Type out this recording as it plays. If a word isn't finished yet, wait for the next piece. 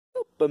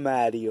Super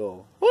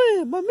Mario.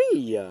 Mamma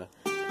mia.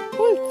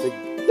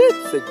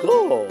 Let's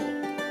go.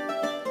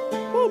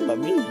 Mamma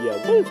mia,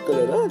 what's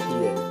going on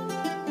here?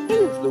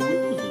 Here's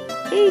Luigi.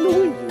 Hey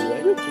Luigi,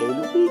 are you okay,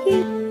 Luigi?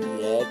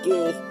 Yeah,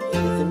 kids,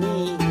 it's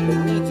me,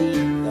 Luigi.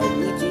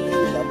 Luigi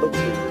number 2.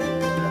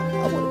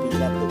 I want to be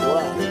number 1.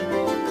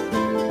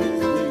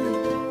 It's me,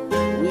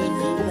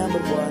 Luigi number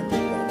 1.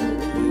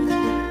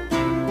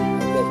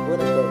 I guess where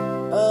to go?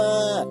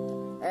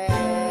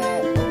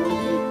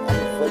 Luigi, I'm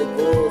afraid of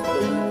ghosts,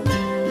 Luigi.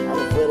 I'm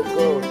afraid of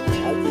ghosts.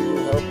 How can you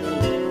help me?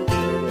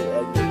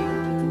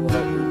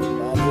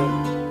 Mamma,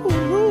 I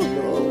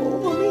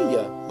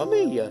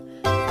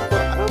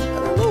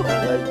don't know.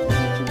 Like,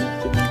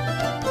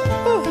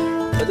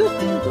 I just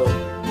think so.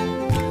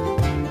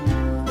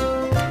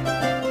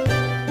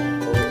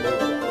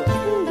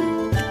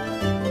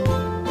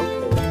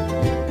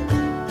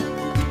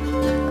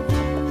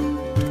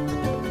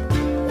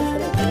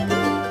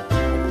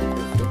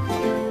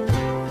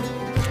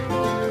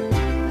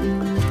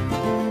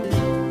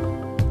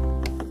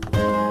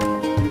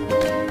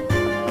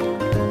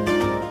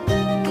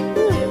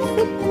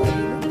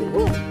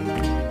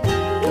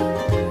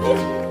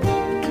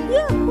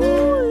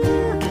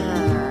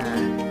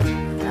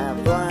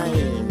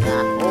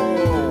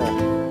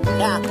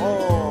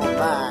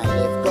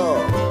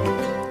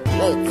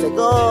 Let's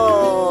go!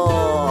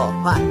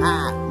 Ha ha!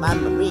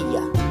 Mamma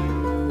mia!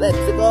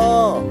 Let's go!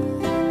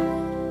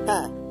 Ha!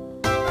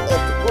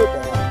 It's good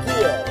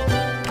here!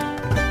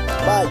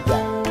 Vaya!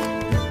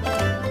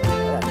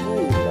 Aquí,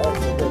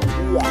 that's a good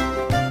idea!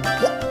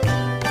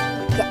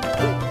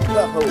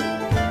 Yahoo!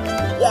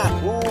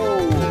 Yahoo!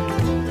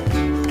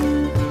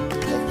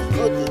 It's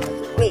good, it's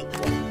a great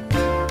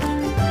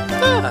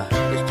one!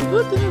 It's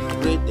good, it's a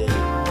great day!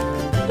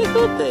 It's a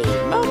good day!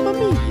 Mamma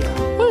mia!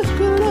 What's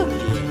going on here?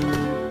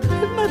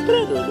 My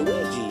brother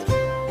Luigi,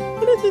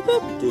 what is it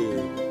up to?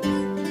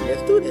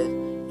 Let's do this.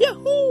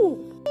 Yahoo!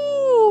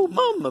 Oh,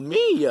 mamma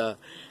mia!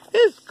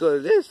 It's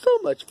good. There's so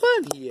much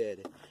fun here.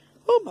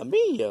 Oh, mamma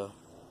mia!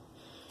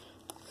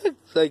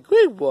 That's a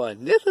great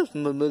one. This is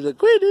the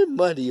greatest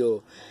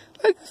Mario,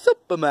 like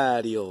Super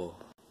Mario.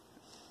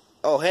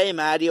 Oh, hey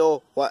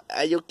Mario. What?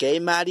 Are you okay,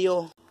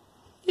 Mario?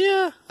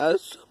 Yeah, I'm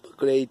super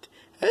great.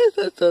 It's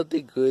just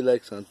something good,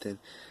 like something.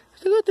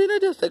 It's a good thing. I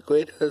just like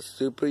great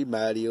Super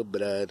Mario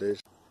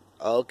Brothers.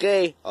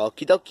 Okay,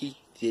 okie dokie.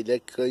 You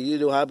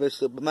don't have a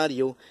Super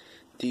Mario.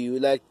 Do you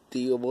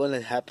want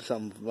to have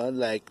some fun,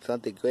 like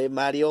something great,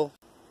 Mario?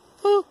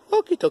 Oh,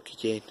 okie dokie,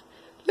 Jane.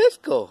 Let's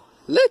go.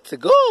 Let's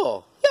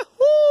go.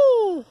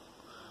 Yahoo!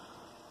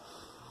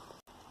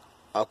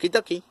 Okie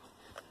dokie.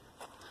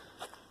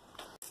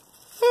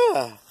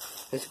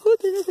 It's a good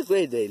day. It's a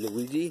great day,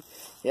 Luigi.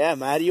 Yeah,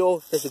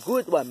 Mario. That's a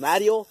good one,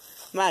 Mario.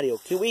 Mario,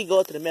 can we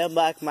go to the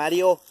mailbox,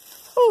 Mario?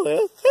 Oh,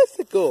 well, let's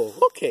go.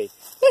 Okay,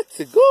 let's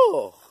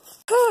go.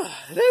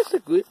 That's a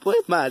good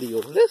point,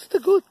 Mario. That's the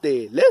good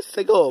day. Let's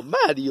go,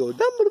 Mario.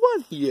 Number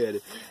 1 here.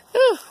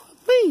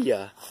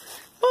 Mia.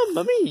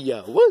 Mamma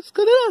mia. What's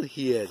going on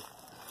here?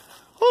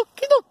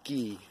 Okie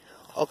dokie.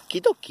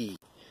 Okie dokie.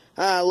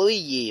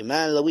 Luigi.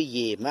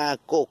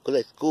 Coke.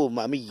 Let's go,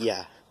 mamma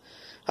mia.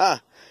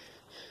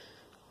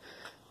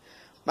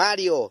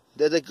 Mario.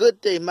 That's a good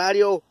day,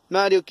 Mario.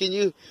 Mario, can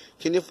you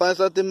find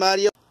something,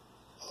 Mario?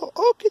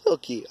 Okie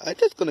dokie. I'm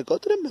just gonna go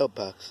to the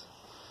mailbox.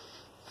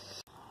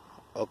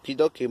 Okie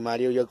dokie,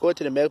 Mario. You're going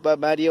to the mailbox,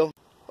 Mario?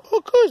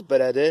 Of course,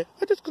 brother.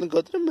 I'm just gonna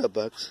go to the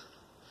mailbox.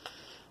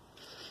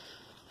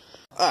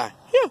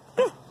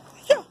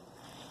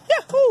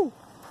 Yahoo!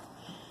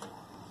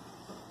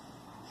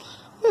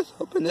 Let's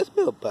open this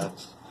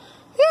mailbox.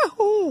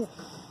 Yahoo!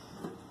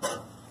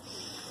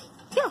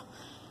 Yeah.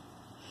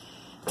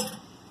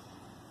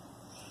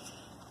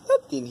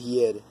 Nothing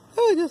here.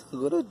 I'm just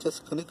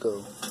gonna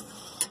go.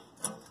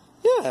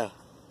 Yeah.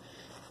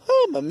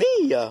 Oh, mamma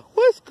mia,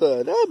 what's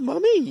good? Oh, mamma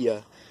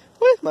mia,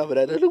 where's my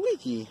brother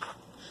Luigi?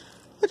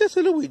 I just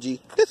said Luigi,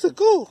 let's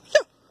go.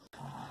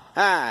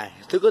 Yeah.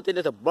 It's a good thing.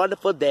 It's a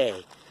wonderful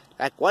day.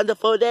 Like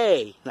wonderful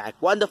day.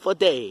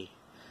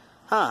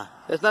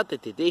 There's nothing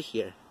to do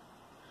here.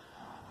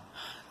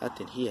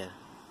 Nothing here.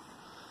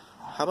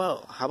 How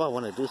about I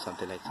want to do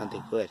something like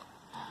something good?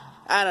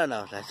 I don't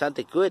know, like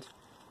something good.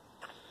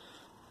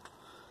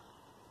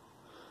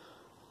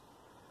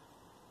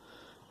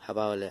 How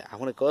about I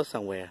want to go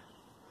somewhere?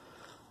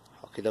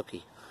 Okie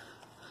dokie.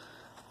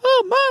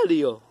 Oh,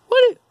 Mario!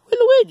 Where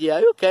Luigi?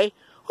 Are you okay?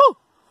 Oh,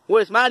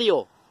 where's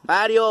Mario?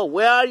 Mario,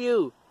 where are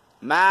you?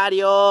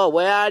 Mario,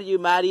 where are you,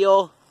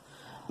 Mario?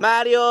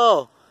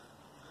 Mario!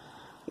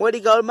 Where'd he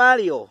go,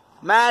 Mario?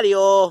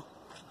 Mario!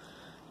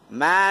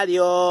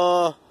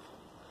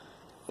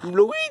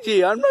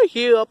 Luigi, I'm right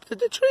here up to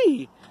the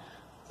tree.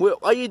 What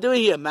are you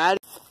doing here, Mario?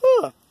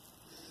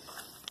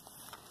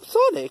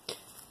 Sonic!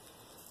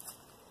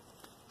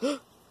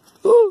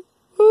 Oh,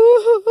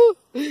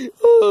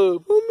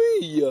 mamma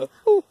mia.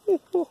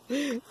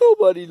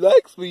 Nobody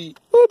likes me.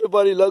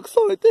 Everybody likes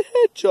Sonic the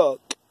Hedgehog.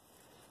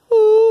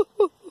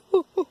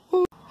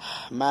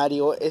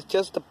 Mario, it's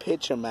just a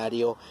picture,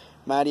 Mario.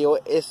 Mario,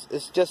 it's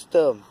just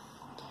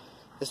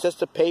It's just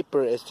the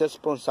paper. It's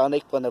just from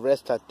Sonic from the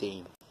rest of that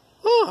thing.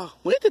 Oh,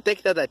 we need to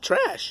take out that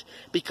trash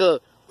because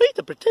we need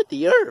to protect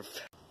the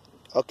earth.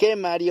 Okay,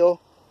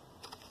 Mario.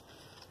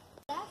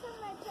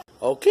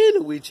 Okay,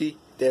 Luigi.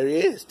 There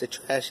is the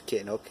trash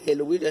can. Okay,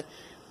 Luigi.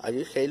 Are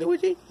you okay,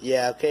 Luigi?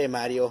 Yeah, okay,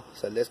 Mario.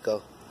 So let's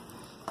go.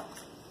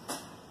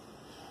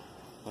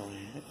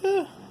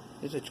 Oh,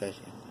 there's a trash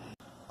can.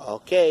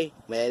 Okay,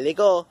 there we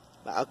go.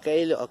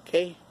 Okay,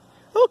 okay.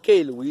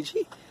 Okay,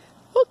 Luigi.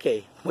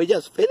 Okay, we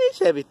just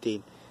finished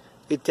everything.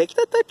 We take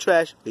out the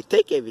trash. We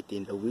take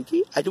everything,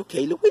 Luigi. Are you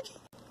okay, Luigi?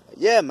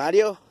 Yeah,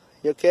 Mario.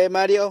 You okay,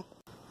 Mario?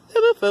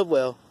 Never felt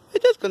well. We're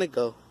just gonna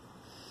go.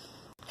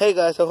 Hey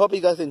guys, I hope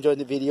you guys enjoyed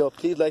the video.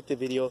 Please like the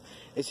video.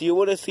 If you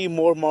want to see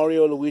more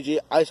Mario or Luigi,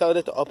 I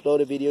started to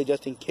upload a video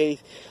just in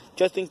case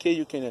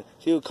you can.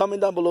 So you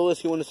comment down below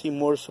if you want to see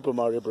more Super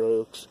Mario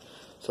Bros.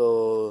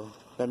 So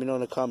let me know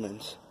in the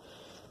comments.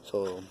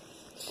 So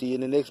see you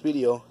in the next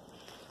video.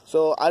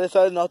 So I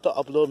decided not to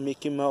upload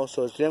Mickey Mouse.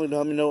 So let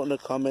me know in the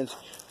comments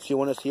if you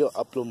want to see or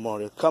upload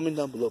Mario. Comment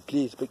down below,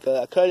 please, because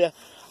I tell you,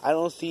 I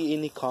don't see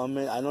any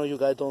comment. I know you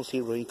guys don't see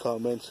any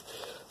comments.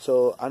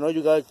 So I know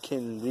you guys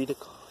can read it.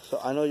 So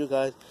I know you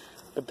guys,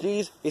 but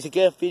please, if you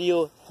get a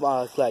video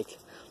like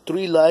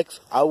 3 likes,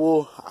 I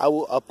will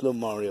upload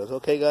Mario's.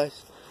 Okay,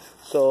 guys.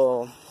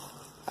 So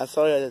I'm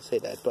sorry I didn't say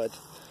that, but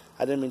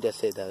I didn't mean to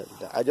say that.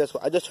 I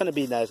just trying to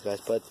be nice,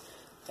 guys. But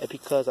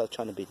because I'm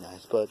trying to be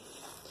nice. But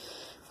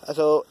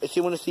so if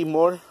you want to see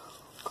more,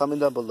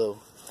 comment down below.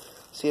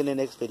 See you in the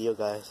next video,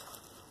 guys.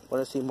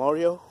 Want to see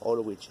Mario or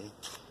Luigi?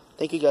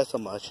 Thank you guys so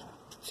much.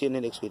 See you in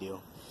the next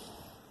video.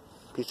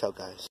 Peace out,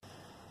 guys.